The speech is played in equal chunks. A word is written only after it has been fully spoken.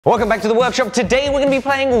Welcome back to the workshop. Today we're going to be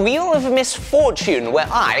playing Wheel of Misfortune, where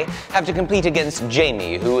I have to compete against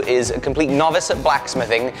Jamie, who is a complete novice at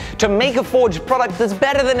blacksmithing, to make a forged product that's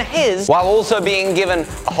better than his, while also being given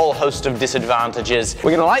a whole host of disadvantages.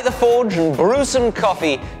 We're going to light the forge and brew some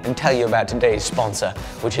coffee and tell you about today's sponsor,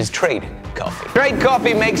 which is Trade Coffee. Trade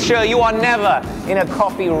Coffee makes sure you are never in a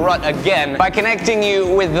coffee rut again by connecting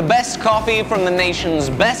you with the best coffee from the nation's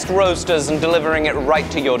best roasters and delivering it right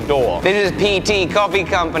to your door. This is PT Coffee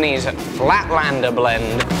Company's Flatlander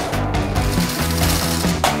blend.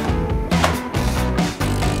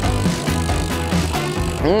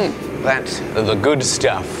 That's the good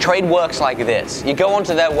stuff. Trade works like this. You go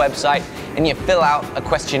onto their website and you fill out a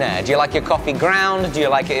questionnaire. Do you like your coffee ground? Do you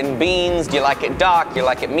like it in beans? Do you like it dark? Do you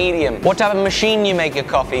like it medium? What type of machine you make your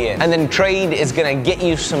coffee in? And then Trade is gonna get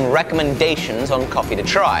you some recommendations on coffee to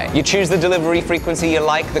try. You choose the delivery frequency you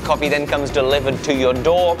like, the coffee then comes delivered to your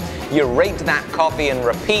door. You rate that coffee and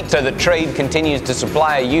repeat so that Trade continues to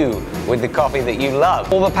supply you with the coffee that you love.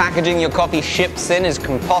 All the packaging your coffee ships in is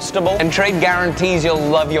compostable, and Trade guarantees you'll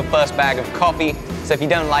love your first bag of coffee. So if you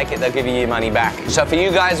don't like it, they'll give you your money back. So for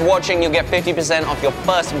you guys watching, you'll get 50% off your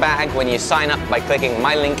first bag when you sign up by clicking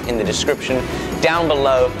my link in the description down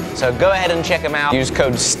below. So go ahead and check them out. Use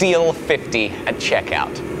code STEEL50 at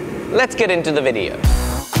checkout. Let's get into the video.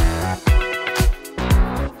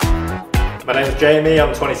 My name is Jamie,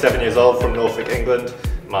 I'm 27 years old from Norfolk, England.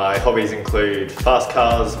 My hobbies include fast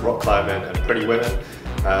cars, rock climbing and pretty women.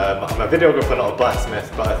 I'm a videographer, not a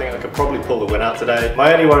blacksmith, but I think I could probably pull the win out today.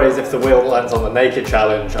 My only worry is if the wheel lands on the naked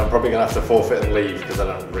challenge, I'm probably going to have to forfeit and leave because I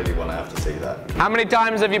don't really want to have to see that. How many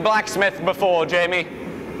times have you blacksmithed before, Jamie?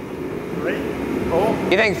 3, 4.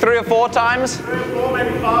 You think 3 or 4 times? 3 or 4,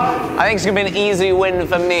 maybe 5. I think it's going to be an easy win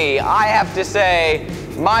for me. I have to say,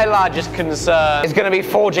 my largest concern is going to be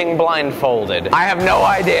forging blindfolded. I have no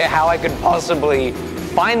idea how I could possibly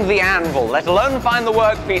find the anvil, let alone find the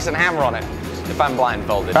workpiece and hammer on it, if I'm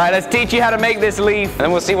blindfolded. All right, let's teach you how to make this leaf, and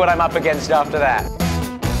then we'll see what I'm up against after that.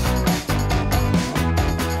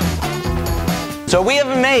 So we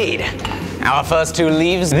have made our first 2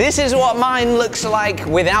 leaves. This is what mine looks like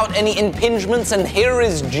without any impingements, and here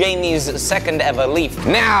is Jamie's second ever leaf.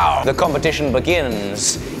 Now, the competition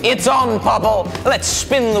begins. It's on, Popple. Let's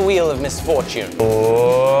spin the wheel of misfortune.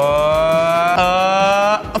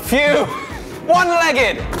 A few.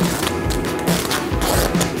 One-legged.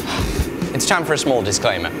 It's time for a small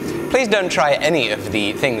disclaimer. Please don't try any of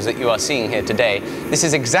the things that you are seeing here today. This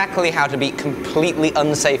is exactly how to be completely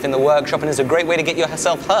unsafe in the workshop and is a great way to get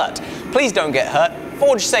yourself hurt. Please don't get hurt.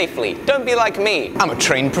 Forge safely. Don't be like me. I'm a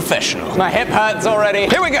trained professional. My hip hurts already.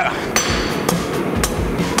 Here we go.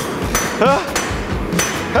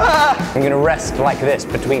 I'm gonna rest like this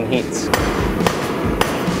between heats.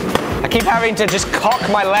 I keep having to just cock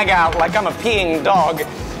my leg out like I'm a peeing dog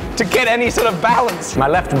to get any sort of balance. My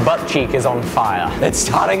left butt cheek is on fire. It's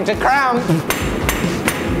starting to cramp.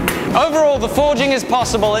 Overall, the forging is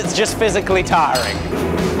possible, it's just physically tiring.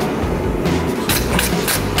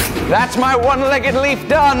 That's my one-legged leaf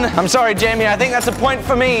done. I'm sorry, Jamie, I think that's a point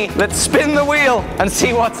for me. Let's spin the wheel and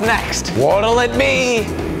see what's next. What'll it be?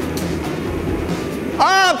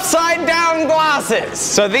 Upside down glasses.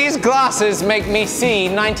 So these glasses make me see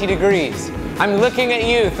 90 degrees. I'm looking at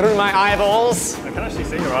you through my eyeballs. I can actually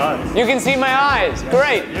see your eyes. You can see my eyes. Yeah.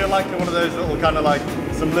 Great. You're like one of those little kind of like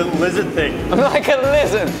some little lizard thing. I'm like a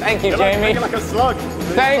lizard. Thank you, Jamie. You're like a slug.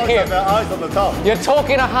 Thank you. Have their eyes on the top. You're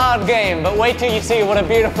talking a hard game, but wait till you see what a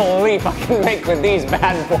beautiful leaf I can make with these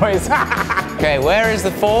bad boys. Okay, where is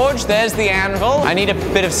the forge? There's the anvil. I need a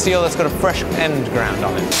bit of steel that's got a fresh end ground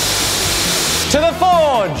on it. To the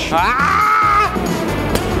forge! Ah!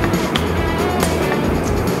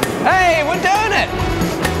 Hey, we're doing it!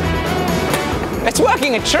 It's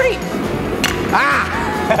working a treat!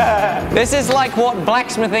 Ah! This is like what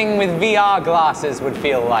blacksmithing with VR glasses would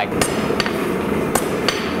feel like.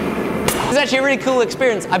 It's actually a really cool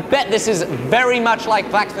experience. I bet this is very much like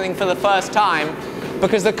blacksmithing for the first time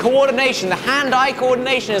because the coordination, the hand-eye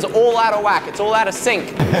coordination is all out of whack. It's all out of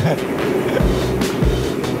sync.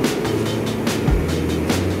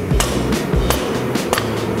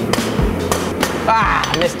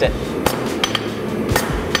 Ah, I missed it.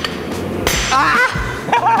 Ah!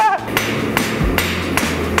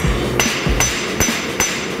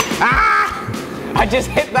 Ah! I just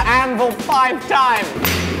hit the anvil 5 times.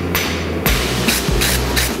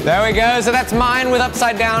 There we go, so that's mine with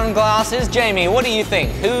upside down glasses. Jamie, what do you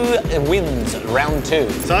think? Who wins round 2?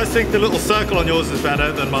 So I think the little circle on yours is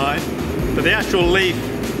better than mine, but the actual leaf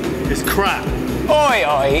It's crap. Oi,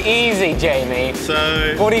 oi, easy, Jamie.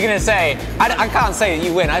 So... What are you going to say? I can't say that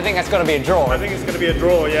you win. I think that's got to be a draw. I think it's going to be a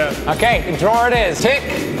draw, yeah. Okay, draw it is. Tick,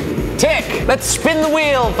 tick. Let's spin the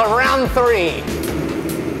wheel for round 3.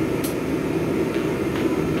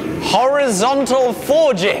 Horizontal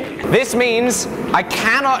forging. This means I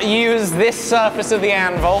cannot use this surface of the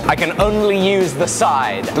anvil. I can only use the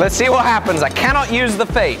side. Let's see what happens. I cannot use the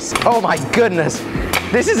face. Oh my goodness.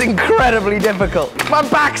 This is incredibly difficult. My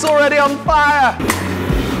back's already on fire.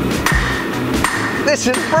 This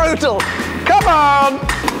is brutal. Come on.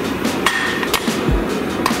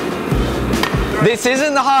 This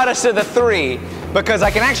isn't the hardest of the 3 because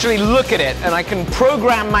I can actually look at it and I can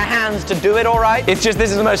program my hands to do it all right. It's just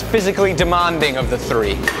this is the most physically demanding of the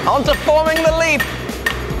 3. On to forming the leaf.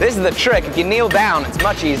 This is the trick. If you kneel down, it's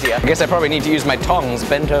much easier. I guess I probably need to use my tongs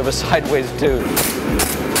bent over sideways too.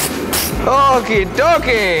 Okie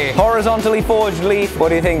dokie! Horizontally forged leaf. What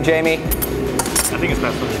do you think, Jamie? I think it's the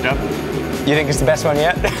best one you've done. You think it's the best one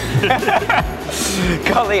yet?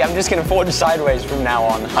 Golly, I'm just going to forge sideways from now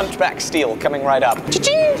on. Hunchback steel coming right up.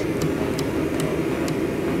 Cha-ching!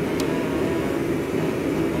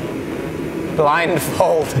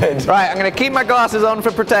 Blindfolded. Right, I'm going to keep my glasses on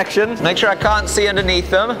for protection. Make sure I can't see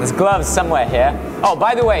underneath them. There's gloves somewhere here. Oh,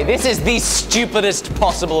 by the way, this is the stupidest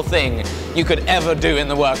possible thing you could ever do in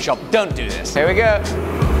the workshop. Don't do this. Here we go.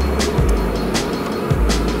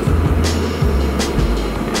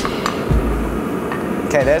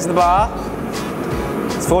 Okay, there's the bar.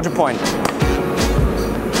 Let's forge a point.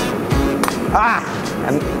 Ah!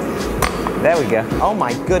 And there we go. Oh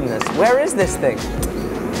my goodness. Where is this thing?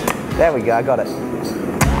 There we go, I got it.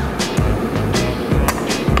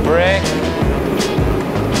 Brick.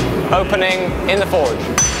 Opening in the forge.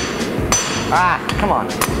 Ah, come on.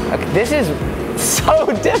 Okay, this is so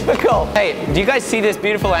difficult. Hey, do you guys see this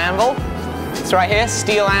beautiful anvil? It's right here,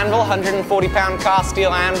 steel anvil, 140-pound cast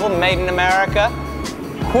steel anvil, made in America.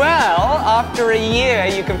 Well, after a year,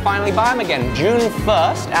 you can finally buy them again. June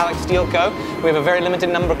 1st, Alec Steele Co. We have a very limited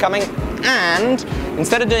number coming. And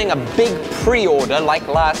instead of doing a big pre-order like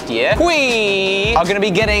last year, we are going to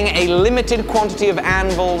be getting a limited quantity of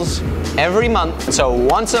anvils every month. So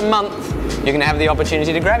once a month, you're going to have the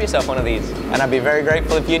opportunity to grab yourself one of these. And I'd be very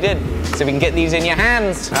grateful if you did, so we can get these in your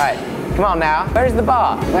hands. All right, come on now. Where's the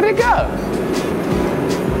bar? Where'd it go?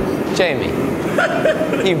 Jamie,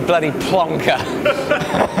 you bloody plonker.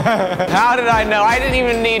 How did I know? I didn't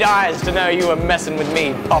even need eyes to know you were messing with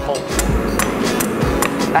me, Popple.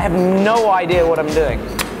 I have no idea what I'm doing.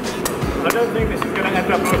 I don't think this is going to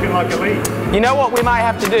end up looking like a leaf. You know what we might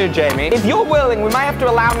have to do, Jamie? If you're willing, we might have to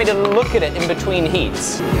allow me to look at it in between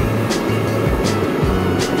heats.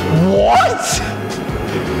 What?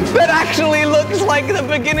 That actually looks like the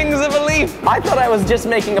beginnings of a leaf. I thought I was just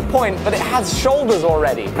making a point, but it has shoulders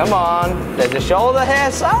already. Come on, there's a shoulder here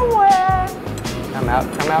somewhere. Come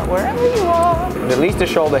out wherever you are. There's at least a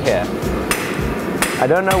shoulder here. I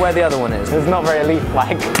don't know where the other one is. It's not very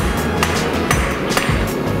leaf-like.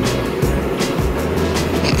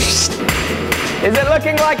 Is it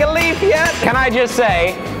looking like a leaf yet? Can I just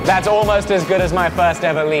say, that's almost as good as my first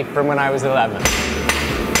ever leaf from when I was 11.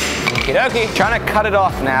 Okie dokie. Trying to cut it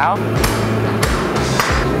off now.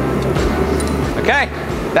 Okay,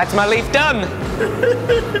 that's my leaf done.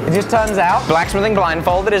 It just turns out blacksmithing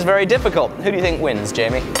blindfolded is very difficult. Who do you think wins,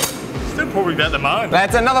 Jamie? Still probably better than mine.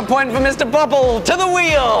 That's another point for Mr. Popple. To the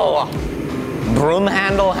wheel. Broom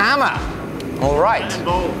handle hammer. All right.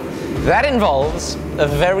 That involves a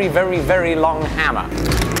very, very, very long hammer.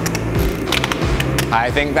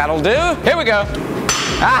 I think that'll do. Here we go.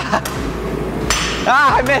 Ah,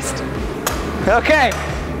 I missed. Okay,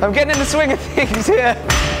 I'm getting in the swing of things here.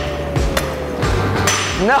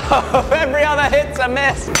 No, every other hit's a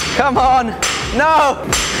miss. Come on, no.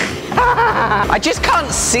 I just can't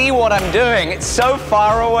see what I'm doing. It's so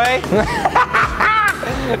far away.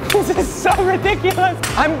 This is so ridiculous.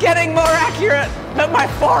 I'm getting more accurate, but my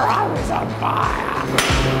forearm is on fire.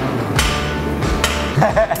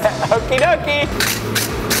 Okie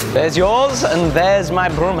dokie. There's yours, and there's my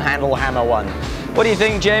broom handle hammer one. What do you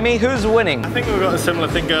think, Jamie? Who's winning? I think we've got a similar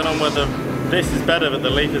thing going on where this is better, but the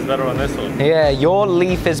leaf is better on this one. Yeah, your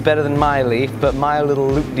leaf is better than my leaf, but my little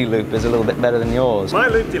loop-de-loop is a little bit better than yours. My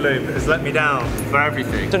loop-de-loop has let me down for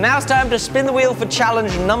everything. So now it's time to spin the wheel for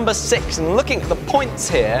challenge number 6. And looking at the points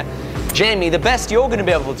here, Jamie, the best you're going to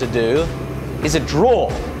be able to do is a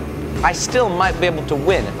draw. I still might be able to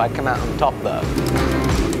win if I come out on top, though.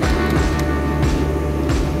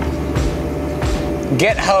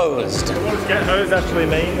 Get hosed. What does get hosed actually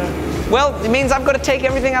mean then? Well, it means I've got to take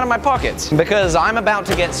everything out of my pockets because I'm about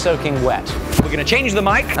to get soaking wet. We're gonna change the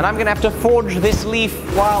mic, and I'm gonna have to forge this leaf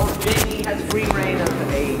while Jamie has free reign of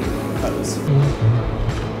a hose.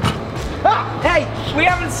 Ah! Hey! We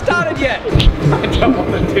haven't started yet! I don't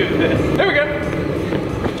want to do this. Here we go!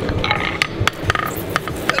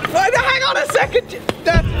 Hang on a second!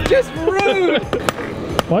 That's just rude!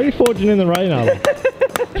 Why are you forging in the rain, Alan?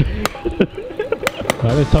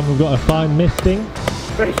 Right, this time we've got a fine misting.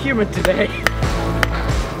 Very humid today.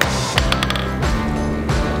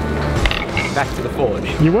 Back to the forge.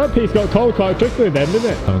 Your workpiece got cold quite quickly then,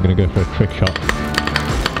 didn't it? I'm going to go for a trick shot.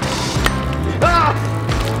 Ah!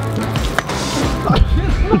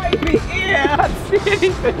 Right in the ear! I can't see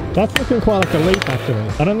anything. That's looking quite like a leaf actually.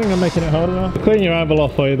 I don't think I'm making it hard enough. I'll clean your anvil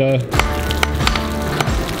off for you though.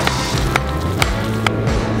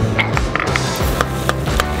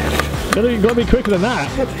 You've got to be quicker than that.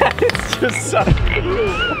 It's just so...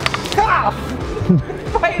 Ah!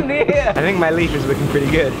 Right in the ear! I think my leaf is looking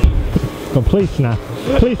pretty good. Oh, please snap.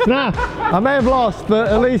 Please snap! I may have lost, but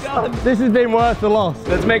at least this has been worth the loss.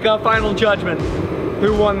 Let's make our final judgment.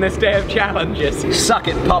 Who won this day of challenges? Suck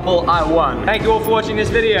it, Popple, I won. Thank you all for watching this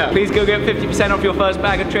video. Please go get 50% off your first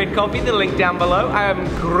bag of trade coffee, the link down below. I am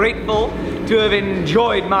grateful to have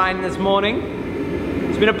enjoyed mine this morning.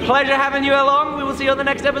 It's been a pleasure having you along. We will see you on the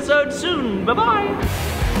next episode soon. Bye-bye.